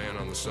seeing a man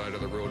on the side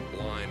of the road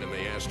blind, and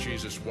they ask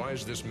Jesus, "Why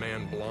is this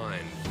man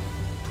blind?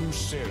 Who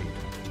sinned?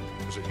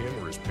 Was it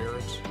him or his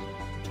parents?"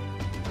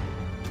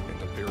 And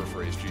to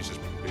paraphrase, Jesus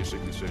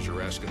basically says,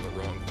 "You're asking the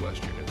wrong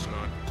question. It's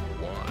not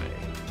why.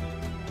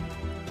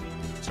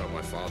 It's how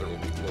my Father will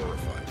be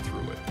glorified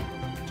through it."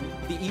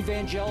 The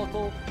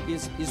evangelical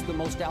is the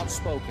most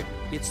outspoken.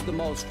 It's the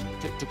most,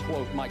 to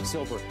quote Mike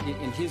Silver,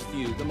 in his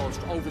view, the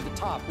most over the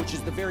top, which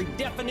is the very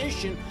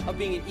definition of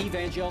being an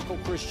evangelical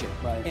Christian.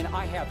 Right. And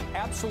I have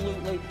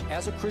absolutely,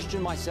 as a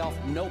Christian myself,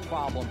 no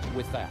problem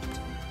with that.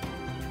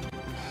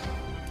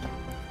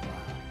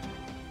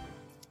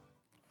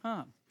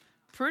 Huh.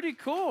 Pretty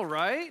cool,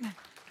 right?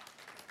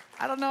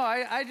 I don't know.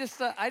 I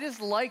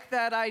just like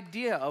that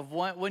idea of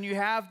when you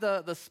have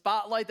the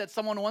spotlight that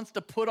someone wants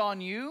to put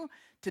on you,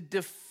 to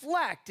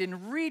deflect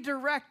and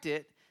redirect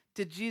it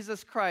to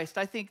Jesus Christ.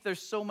 I think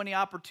there's so many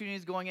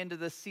opportunities going into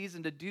this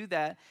season to do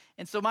that.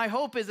 And so my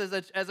hope is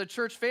as a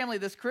church family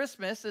this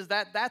Christmas is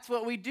that that's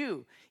what we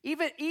do.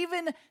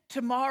 Even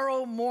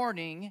tomorrow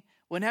morning,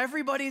 when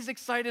everybody's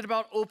excited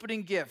about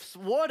opening gifts,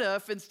 what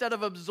if instead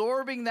of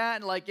absorbing that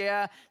and like,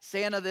 yeah,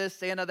 Santa this,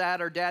 Santa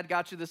that, or Dad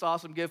got you this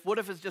awesome gift, what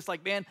if it's just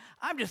like, man,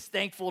 I'm just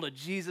thankful to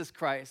Jesus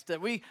Christ that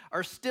we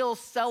are still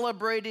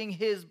celebrating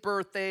his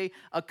birthday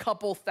a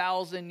couple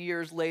thousand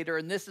years later,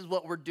 and this is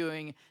what we're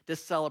doing to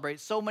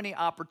celebrate. So many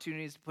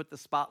opportunities to put the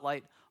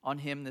spotlight on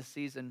him this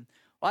season.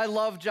 Well, I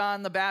love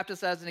John the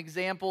Baptist as an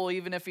example,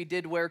 even if he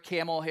did wear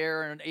camel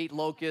hair and ate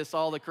locusts,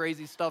 all the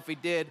crazy stuff he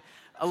did.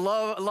 I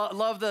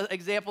love the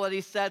example that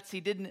he sets.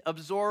 He didn't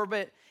absorb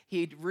it.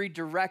 He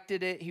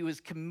redirected it. He was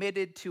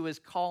committed to his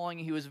calling.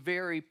 He was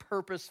very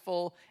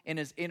purposeful in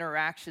his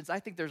interactions. I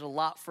think there's a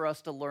lot for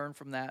us to learn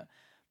from that.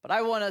 But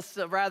I want us,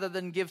 rather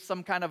than give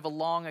some kind of a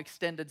long,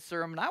 extended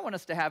sermon, I want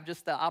us to have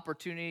just the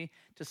opportunity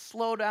to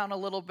slow down a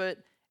little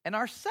bit and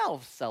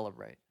ourselves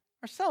celebrate.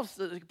 Ourselves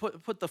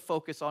put the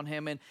focus on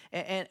him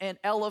and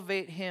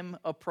elevate him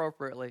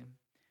appropriately.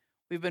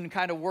 We've been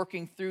kind of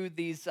working through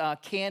these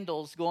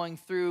candles going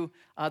through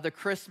the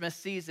Christmas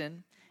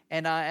season,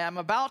 and I'm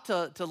about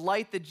to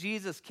light the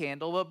Jesus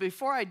candle. But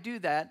before I do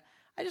that,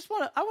 I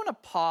want to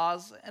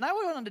pause, and I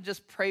want to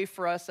just pray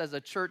for us as a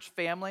church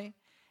family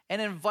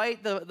and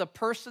invite the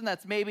person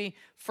that's maybe,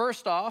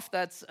 first off,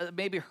 that's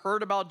maybe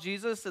heard about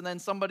Jesus, and then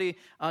somebody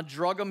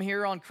drug them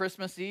here on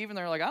Christmas Eve, and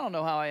they're like, I don't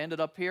know how I ended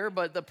up here.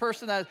 But the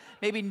person that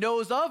maybe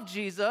knows of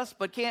Jesus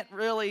but can't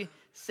really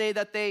say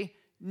that they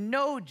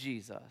know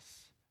Jesus.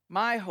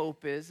 My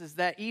hope is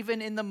that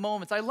even in the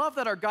moments, I love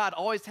that our God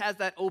always has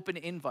that open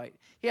invite.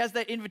 He has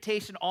that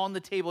invitation on the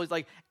table. He's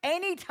like,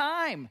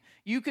 anytime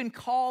you can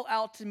call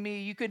out to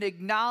me, you can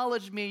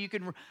acknowledge me, you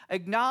can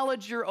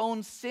acknowledge your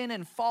own sin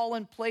and fall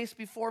in place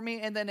before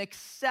me, and then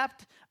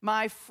accept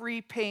my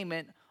free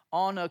payment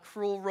on a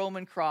cruel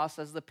Roman cross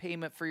as the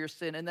payment for your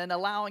sin, and then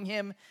allowing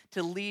him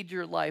to lead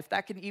your life.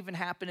 That can even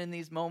happen in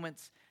these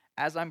moments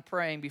as I'm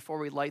praying before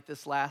we light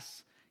this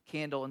last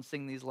candle and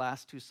sing these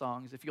last two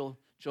songs. If you'll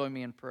join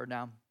me in prayer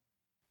now.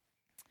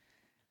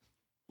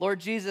 Lord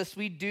Jesus,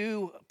 we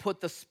do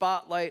put the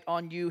spotlight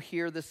on you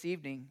here this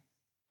evening.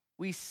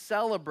 We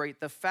celebrate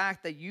the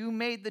fact that you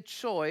made the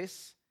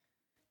choice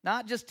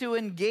not just to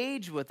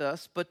engage with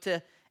us, but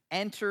to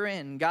enter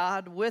in,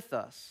 God with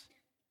us,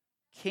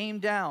 came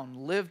down,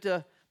 lived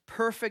a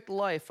perfect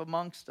life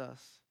amongst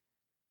us,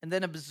 and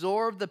then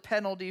absorbed the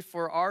penalty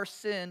for our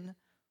sin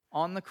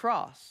on the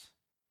cross,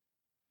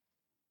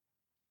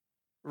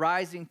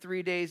 rising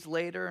 3 days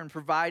later and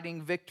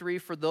providing victory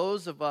for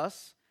those of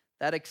us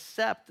that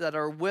accept, that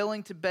are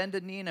willing to bend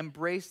a knee and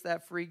embrace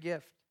that free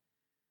gift.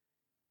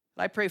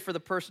 I pray for the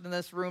person in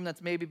this room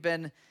that's maybe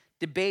been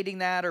debating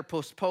that or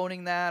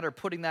postponing that or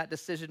putting that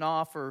decision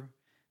off, or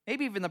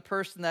maybe even the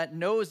person that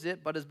knows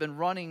it but has been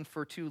running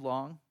for too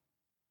long.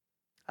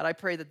 And I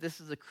pray that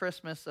this is a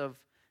Christmas of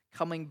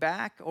coming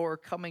back or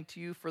coming to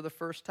you for the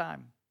first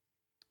time.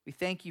 We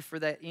thank you for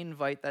that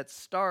invite that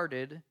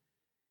started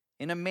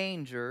in a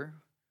manger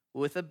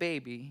with a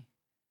baby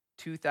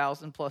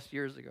 2,000 plus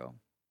years ago.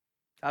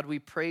 God, we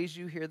praise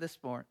you here this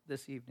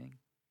evening.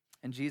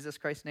 In Jesus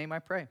Christ's name I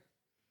pray.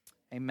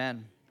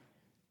 Amen.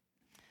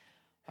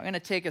 I'm going to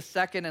take a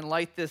second and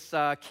light this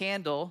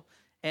candle.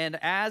 And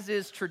as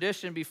is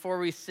tradition, before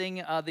we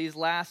sing these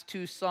last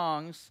two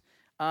songs,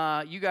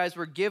 you guys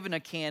were given a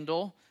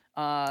candle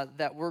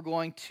that we're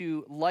going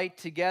to light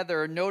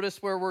together.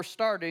 Notice where we're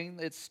starting.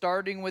 It's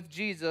starting with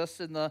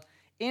Jesus, and the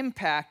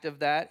impact of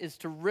that is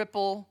to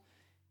ripple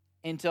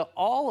into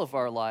all of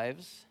our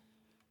lives.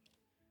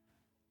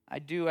 I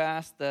do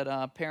ask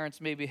that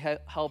parents maybe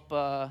help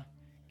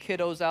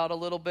kiddos out a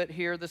little bit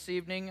here this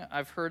evening.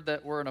 I've heard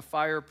that we're in a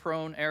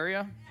fire-prone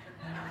area.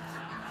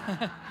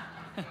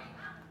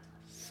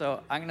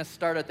 So I'm going to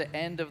start at the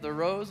end of the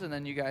rows, and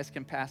then you guys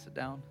can pass it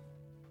down.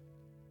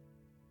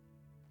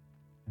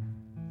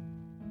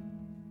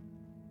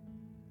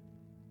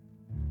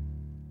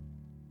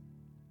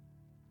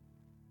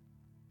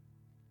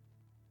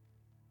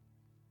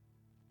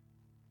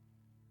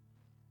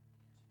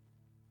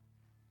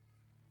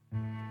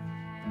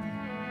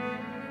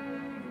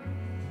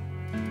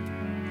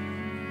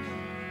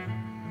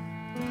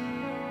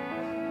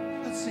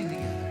 Let's sing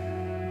together.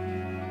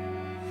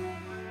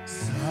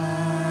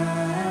 Silent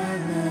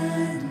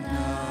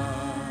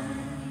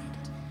night,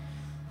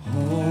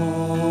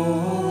 holy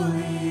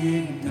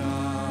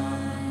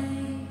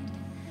night,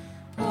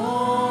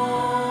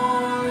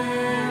 all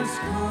is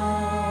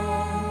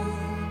calm,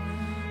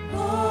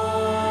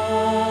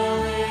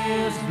 all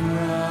is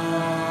bright.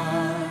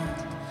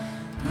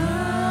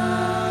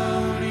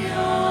 Round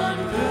yon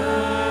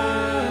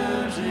virgin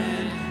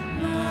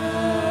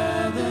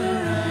mother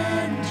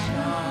and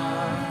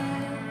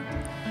child,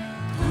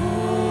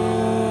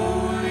 holy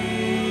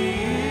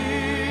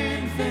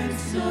infant,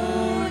 so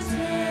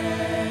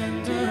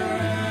tender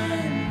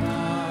and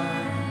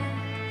mild,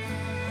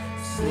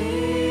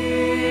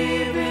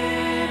 sleep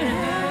in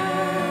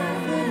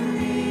heavenly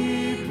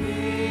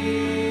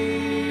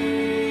peace,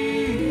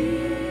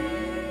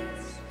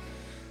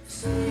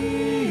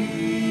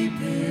 sleep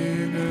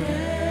in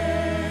heavenly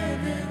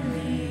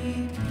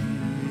peace.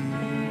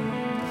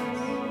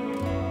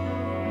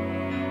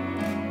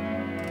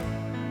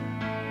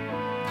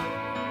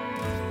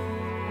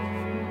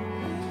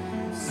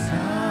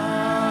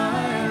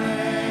 Silent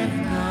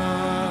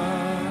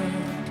night,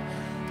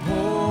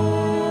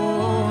 holy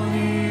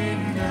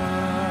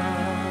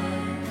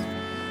night,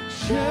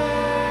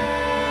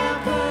 shepherds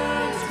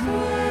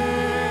quake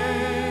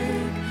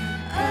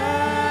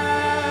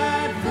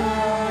at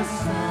the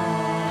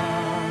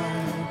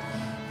sound,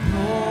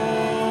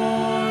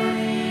 glory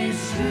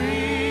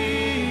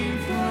stream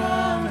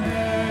from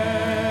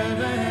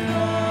heaven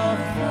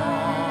afar,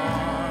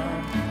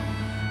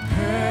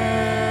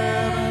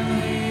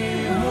 heavenly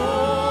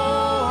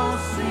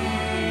hosts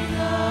sing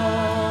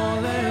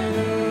hallelujah.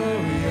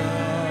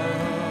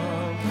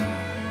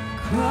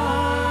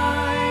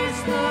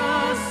 Christ the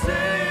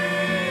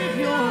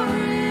Savior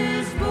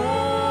is born.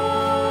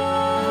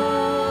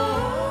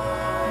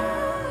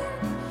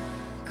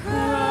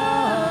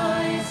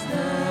 Christ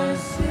the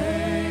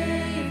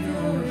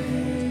Savior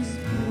is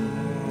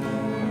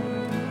born.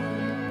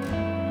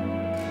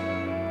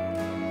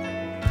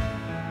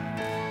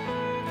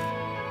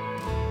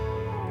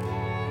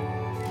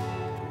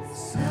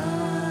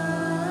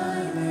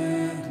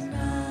 Silent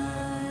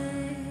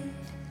night,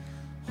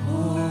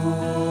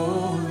 holy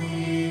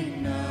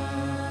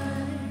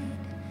night,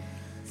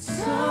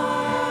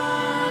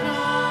 Son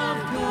of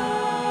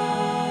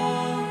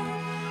God,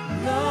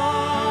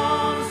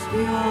 love's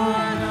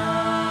pure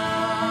light,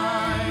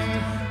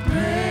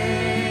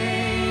 radiant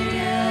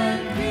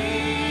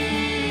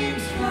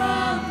beams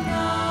from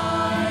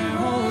thy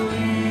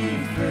holy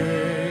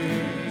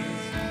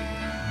face,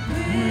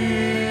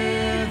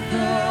 with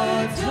the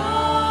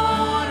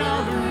dawn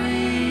of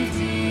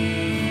redeeming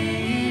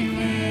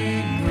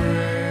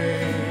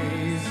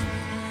grace.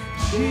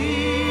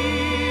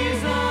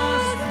 Jesus,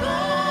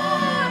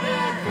 Lord,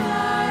 at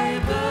thy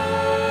birth.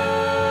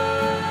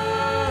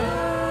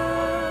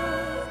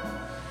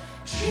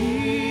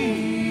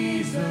 Jesus,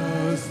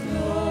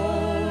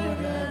 Lord,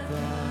 at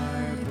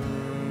thy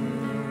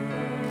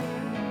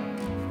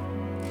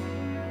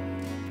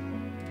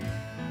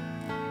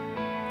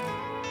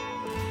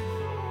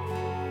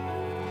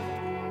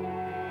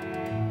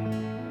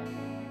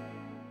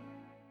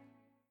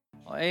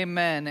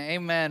Amen.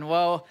 Amen.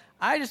 Well,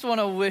 I just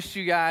want to wish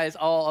you guys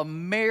all a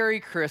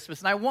Merry Christmas.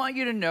 And I want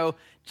you to know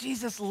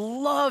Jesus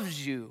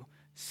loves you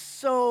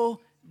so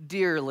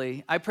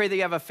dearly. I pray that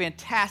you have a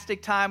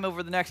fantastic time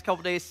over the next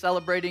couple days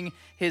celebrating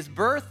his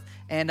birth.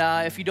 And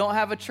if you don't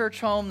have a church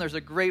home, there's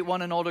a great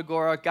one in Old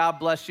Agora. God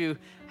bless you.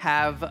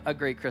 Have a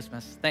great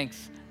Christmas.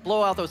 Thanks.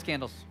 Blow out those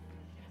candles.